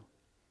through.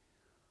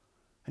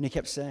 And he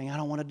kept saying, I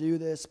don't want to do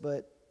this,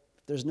 but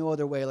if there's no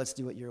other way, let's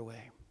do it your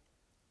way.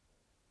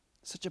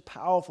 Such a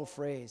powerful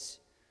phrase.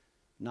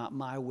 Not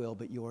my will,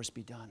 but yours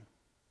be done.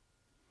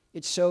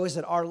 It shows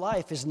that our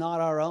life is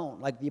not our own.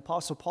 Like the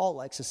Apostle Paul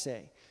likes to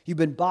say, you've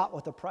been bought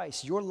with a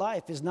price. Your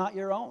life is not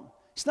your own.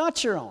 It's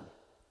not your own.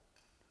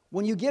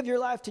 When you give your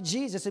life to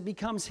Jesus, it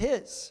becomes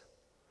his.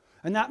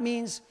 And that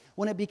means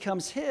when it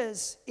becomes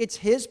his, it's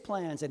his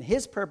plans and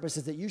his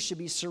purposes that you should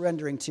be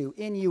surrendering to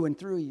in you and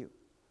through you.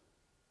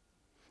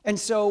 And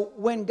so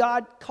when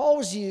God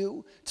calls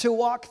you to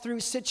walk through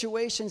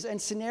situations and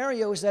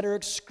scenarios that are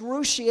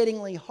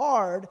excruciatingly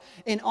hard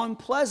and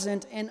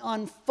unpleasant and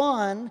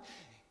unfun,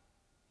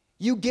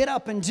 you get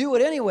up and do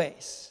it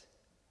anyways,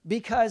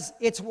 because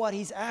it's what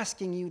he's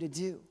asking you to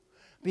do.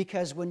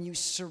 Because when you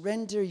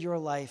surrender your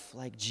life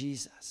like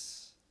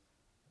Jesus,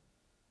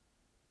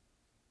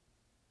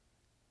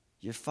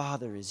 your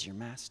Father is your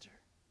master,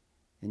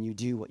 and you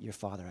do what your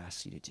Father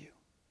asks you to do.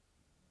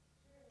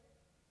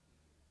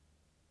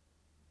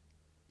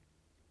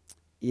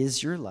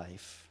 Is your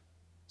life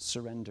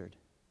surrendered?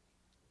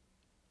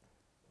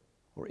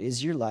 Or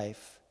is your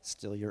life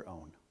still your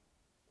own?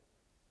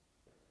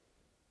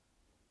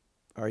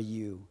 Are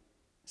you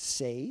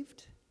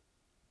saved?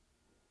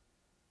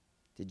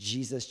 Did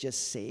Jesus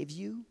just save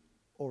you?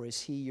 Or is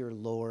he your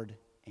Lord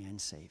and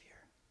Savior?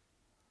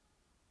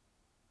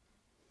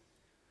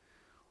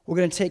 We're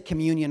going to take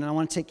communion, and I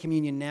want to take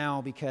communion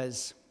now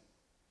because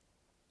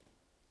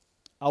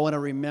I want to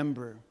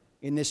remember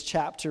in this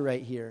chapter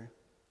right here,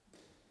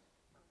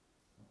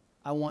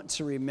 I want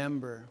to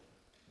remember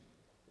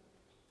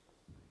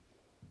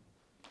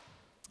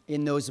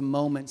in those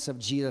moments of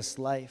Jesus'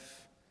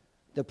 life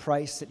the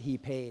price that he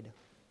paid.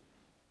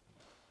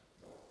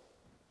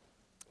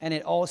 And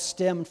it all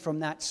stemmed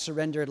from that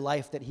surrendered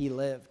life that he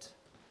lived.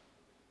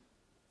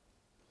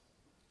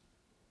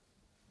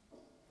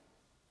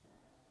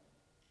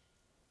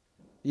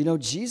 You know,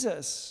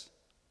 Jesus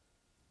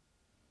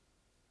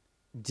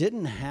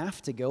didn't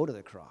have to go to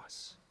the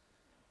cross.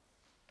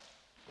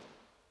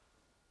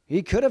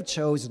 He could have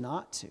chose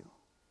not to.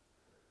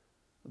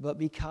 But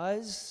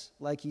because,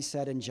 like he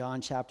said in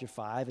John chapter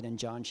 5 and in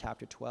John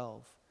chapter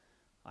 12,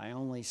 I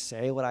only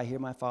say what I hear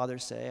my Father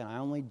say, and I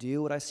only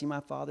do what I see my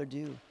Father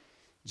do.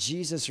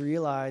 Jesus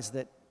realized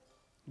that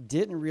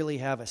didn't really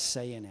have a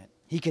say in it.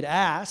 He could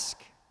ask,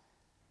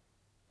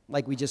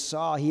 like we just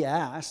saw, he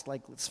asked,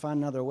 like, let's find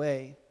another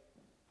way.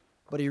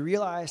 But he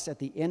realized at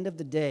the end of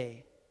the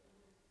day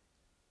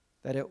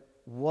that it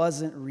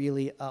wasn't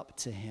really up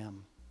to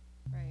him.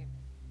 Right.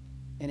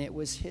 And it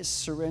was his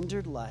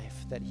surrendered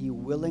life that he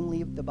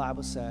willingly, the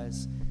Bible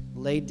says,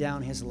 laid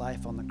down his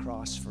life on the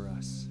cross for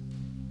us.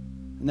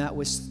 And that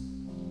was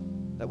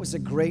a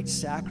great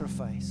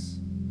sacrifice.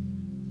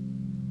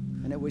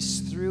 And it was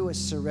through a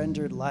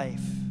surrendered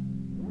life.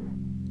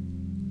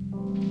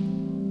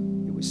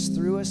 It was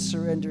through a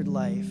surrendered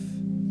life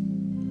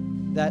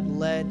that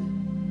led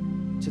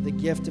to the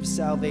gift of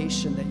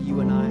salvation that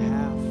you and I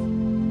have.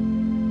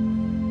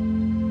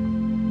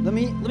 Let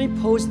me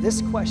pose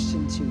this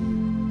question to you.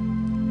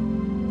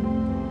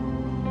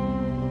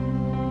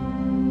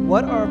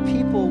 What are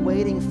people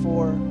waiting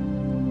for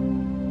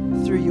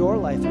through your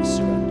life of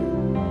surrender?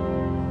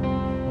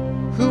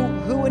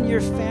 Who in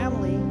your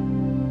family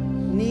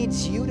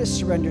needs you to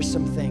surrender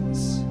some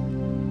things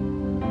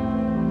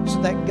so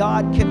that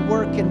God can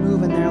work and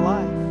move in their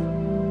life?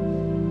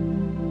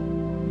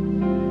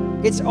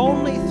 It's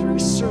only through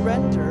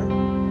surrender,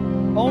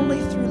 only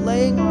through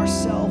laying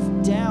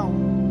ourselves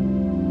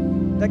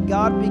down, that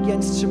God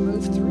begins to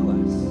move through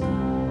us.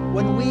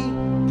 When we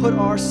put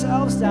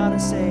ourselves down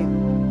and say,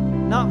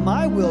 not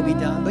my will be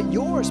done, but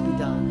yours be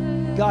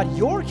done. God,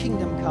 your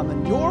kingdom come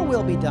and your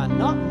will be done.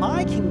 Not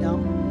my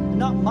kingdom,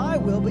 not my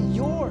will, but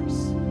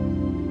yours.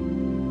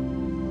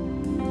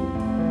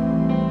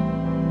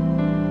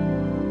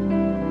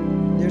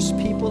 There's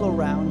people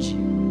around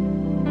you.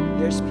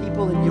 There's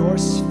people in your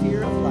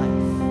sphere of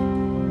life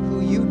who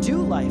you do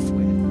life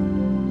with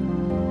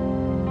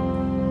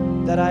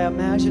that I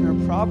imagine are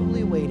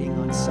probably waiting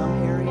on some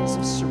areas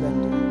of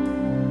surrender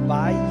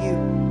by you,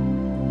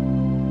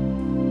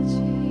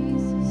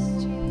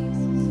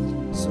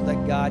 so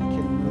that God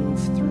can move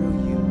through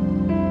you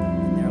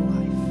in their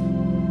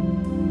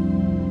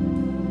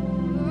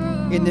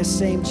life. In this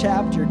same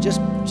chapter,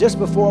 just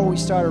before we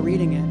started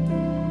reading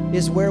it,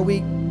 is where we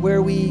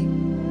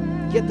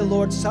get the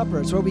Lord's Supper.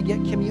 It's where we get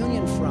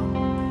communion from.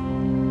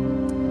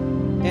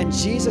 And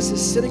Jesus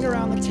is sitting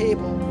around the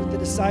table with the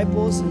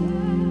disciples,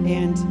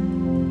 and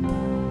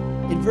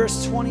in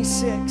verse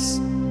 26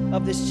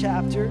 of this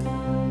chapter,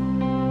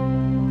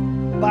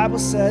 the Bible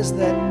says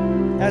that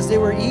as they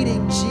were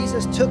eating,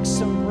 Jesus took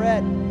some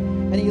bread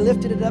and he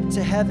lifted it up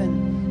to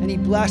heaven and he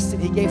blessed it.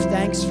 He gave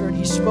thanks for it.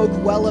 He spoke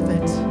well of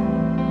it.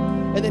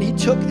 And then he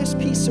took this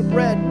piece of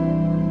bread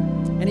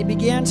and he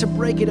began to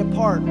break it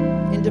apart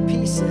into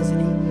pieces.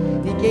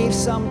 And he gave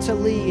some to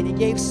Lee, and he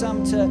gave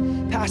some to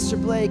Pastor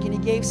Blake, and he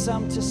gave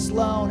some to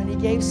Sloan, and he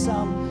gave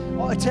some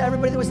to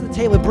everybody that was at the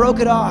table. He broke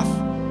it off,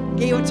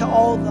 gave it to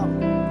all of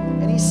them.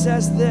 And he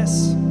says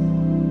this.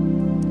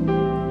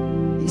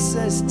 He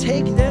says,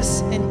 take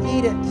this and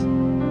eat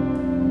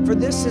it, for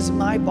this is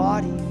my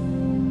body.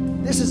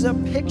 This is a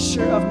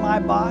picture of my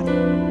body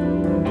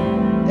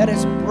that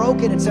is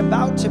broken. It's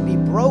about to be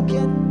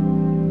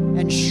broken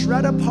and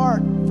shred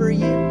apart for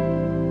you.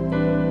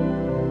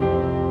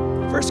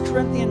 1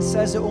 Corinthians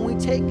says that when we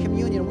take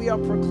communion, we are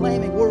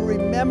proclaiming, we're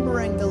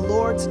remembering the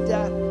Lord's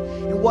death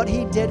and what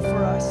he did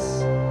for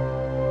us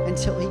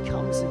until he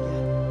comes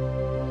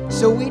again.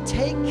 So we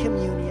take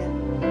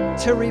communion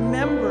to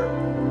remember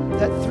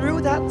that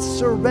through that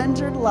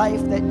surrendered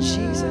life that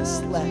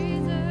Jesus led,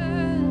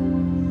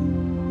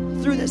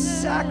 through the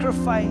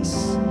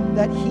sacrifice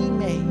that he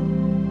made,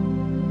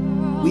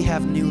 we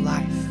have new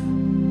life.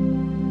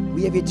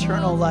 We have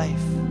eternal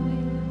life.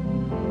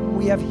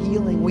 We have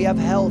healing. We have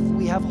health.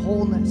 We have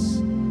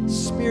wholeness,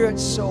 spirit,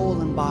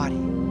 soul, and body.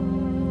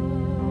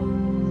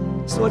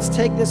 So let's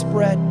take this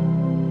bread.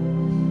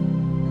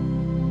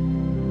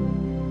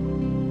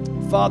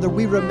 Father,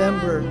 we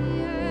remember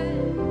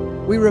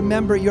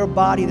your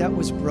body that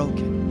was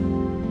broken.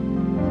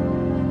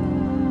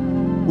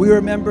 We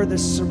remember the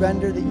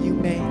surrender that you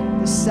made,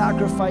 the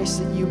sacrifice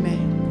that you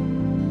made,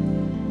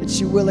 that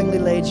you willingly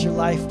laid your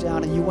life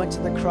down and you went to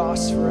the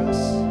cross for us.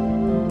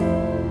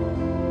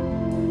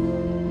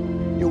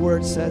 Your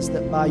word says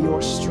that by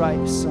your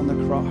stripes on the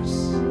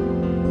cross,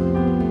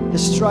 the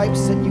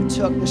stripes that you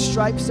took, the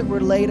stripes that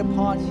were laid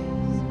upon you,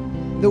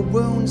 the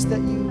wounds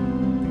that you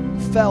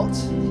felt,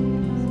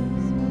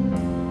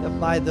 that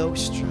by those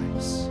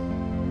stripes,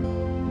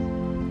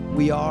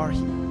 we are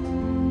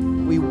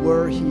healed. We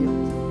were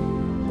healed.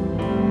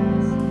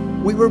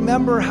 We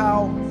remember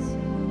how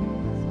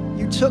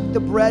you took the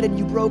bread and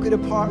you broke it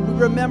apart. We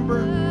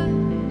remember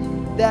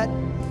that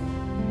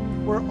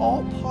we're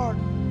all part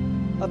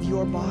of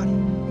your body.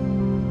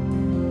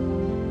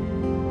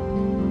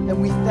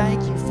 And we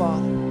thank you,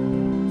 Father,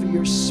 for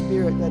your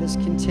spirit that is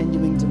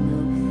continuing to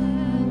move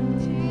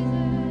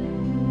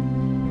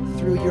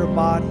through your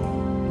body.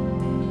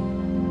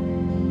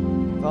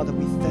 Father,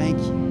 we thank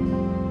you.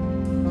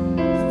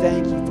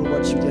 Thank you for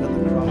what you did on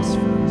the cross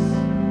for us.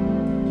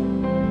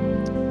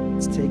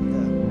 Let's take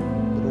the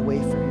little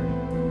wafer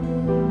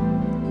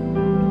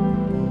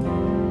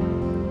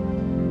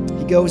here.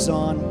 He goes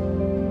on.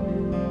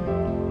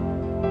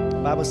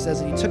 The Bible says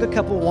that he took a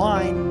cup of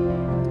wine,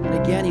 and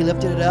again he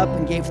lifted it up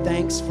and gave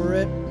thanks for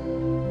it.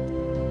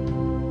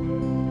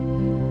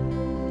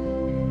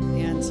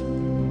 And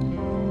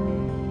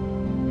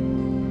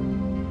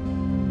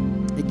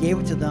he gave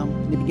it to them,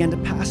 and he began to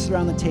pass it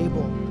around the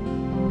table.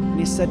 And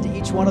he said to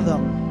each one of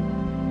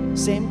them,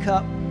 same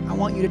cup, I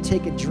want you to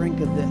take a drink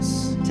of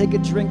this. Take a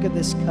drink of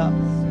this cup.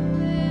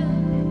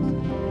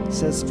 It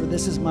says, for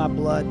this is my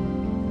blood,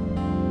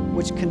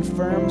 which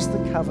confirms the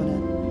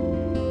covenant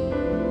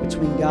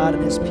between God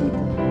and his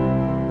people.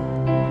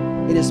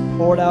 It is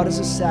poured out as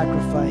a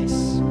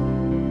sacrifice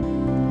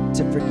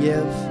to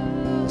forgive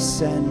the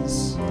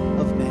sins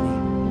of many.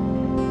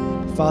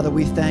 Father,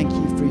 we thank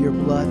you for your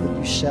blood that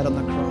you shed on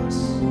the cross.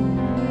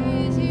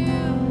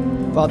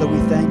 Father, we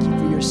thank you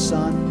for your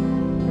Son,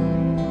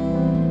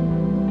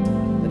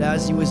 that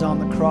as he was on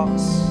the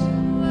cross,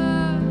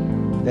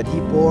 that he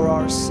bore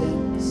our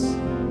sins,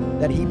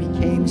 that he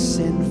became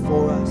sin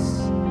for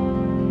us.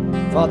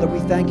 Father, we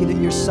thank you that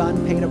your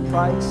Son paid a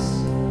price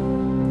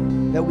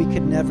that we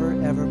could never,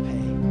 ever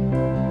pay.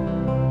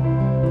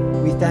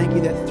 We thank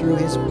you that through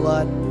his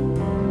blood,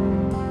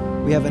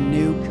 we have a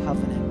new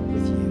covenant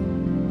with you.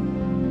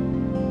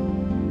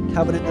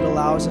 Covenant that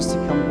allows us to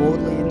come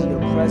boldly into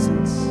your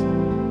presence,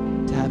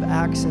 to have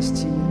access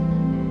to you,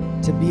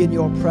 to be in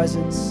your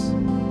presence,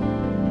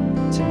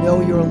 to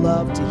know your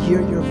love, to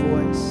hear your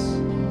voice.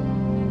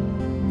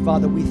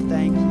 Father, we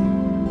thank you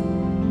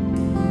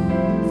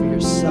for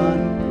your Son,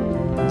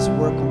 his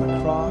work on the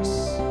cross,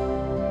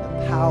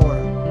 the power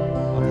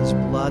of his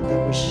blood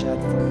that was shed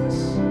for us.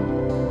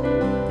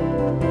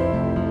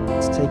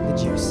 Let's take the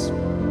juice.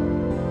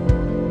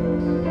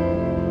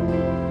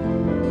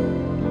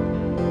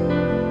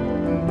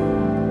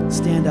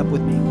 Stand up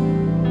with me.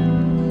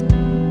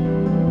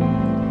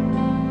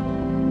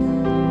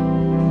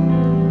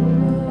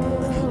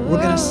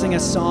 We're going to sing a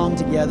song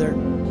together.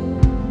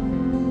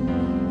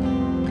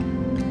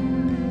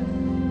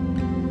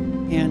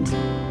 And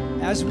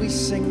as we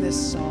sing this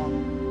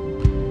song,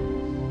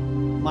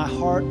 my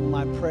heart,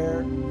 my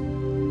prayer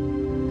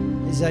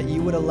is that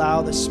you would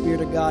allow the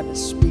Spirit of God to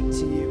speak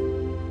to you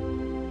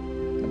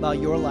about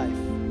your life,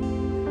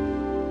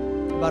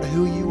 about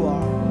who you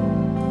are,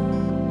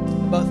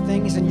 about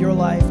things in your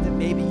life that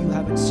maybe you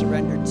haven't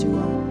surrendered to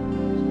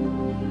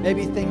Him.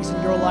 Maybe things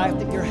in your life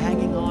that you're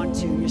hanging on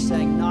to. You're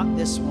saying, not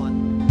this one.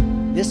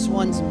 This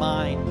one's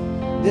mine.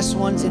 This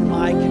one's in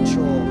my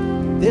control.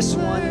 This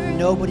one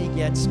nobody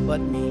gets but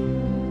me.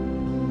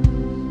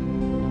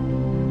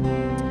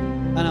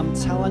 And I'm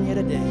telling you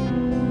today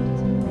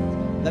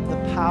that the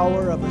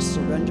power of a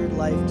surrendered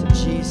life to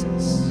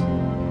Jesus,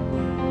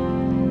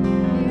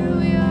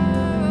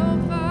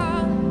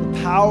 the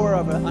power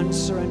of an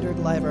unsurrendered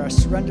life or a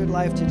surrendered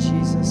life to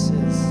Jesus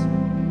is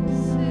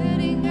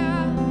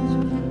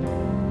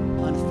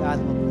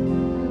unfathomable.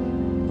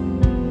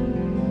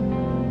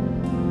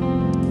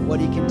 What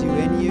he can do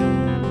in you,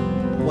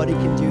 what he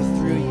can do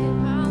through you.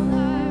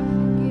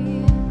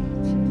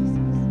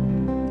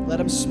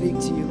 Let him speak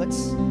to you. Let's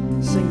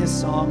sing this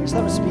song. Just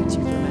let him speak to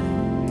you for a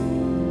minute.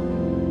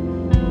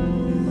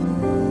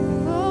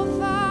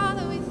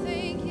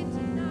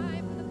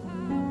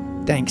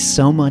 Thanks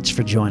so much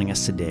for joining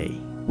us today.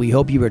 We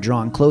hope you are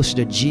drawn closer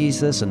to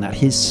Jesus and that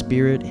his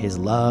spirit, his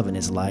love, and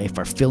his life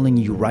are filling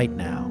you right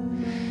now.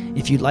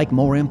 If you'd like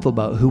more info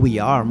about who we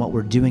are and what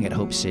we're doing at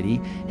Hope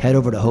City, head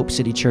over to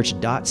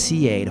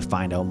hopecitychurch.ca to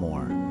find out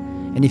more.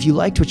 And if you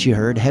liked what you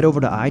heard, head over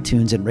to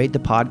iTunes and rate the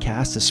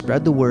podcast to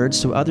spread the word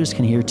so others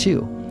can hear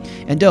too.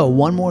 And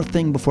one more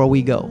thing before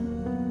we go.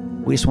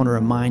 We just want to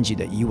remind you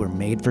that you were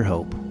made for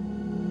hope.